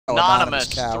Oh,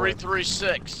 Anonymous coward.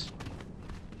 336.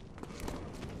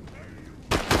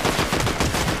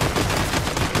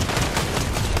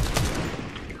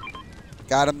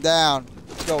 Got him down.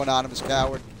 Let's go, anonymous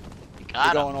coward.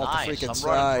 Got You're going him. off Nice. the freaking I'm side.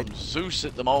 running from Zeus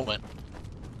at the moment.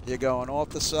 You're going off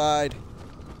the side.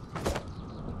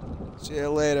 See you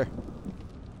later.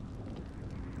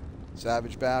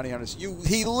 Savage bounty on us.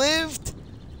 He lived?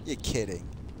 You're kidding.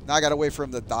 Now I gotta wait for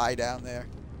him to die down there.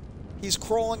 He's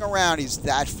crawling around. He's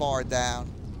that far down.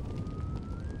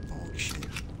 Oh, shit.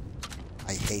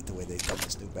 I hate the way they've done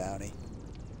this new bounty.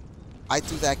 I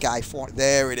threw that guy for...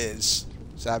 There it is.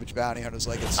 Savage bounty hunters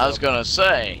like it's... I was gonna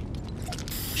say,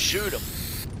 shoot him.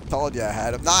 Told you I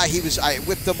had him. Nah, he was... I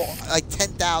whipped him like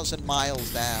 10,000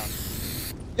 miles down.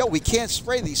 Yo, we can't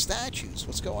spray these statues.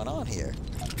 What's going on here?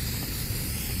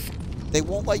 They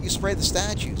won't let you spray the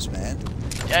statues, man.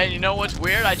 Yeah, you know what's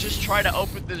weird? I just tried to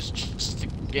open this chest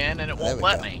again and it won't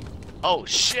let me. Oh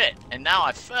shit! And now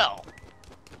I fell.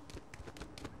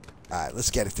 All right, let's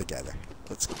get it together.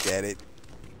 Let's get it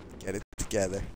together.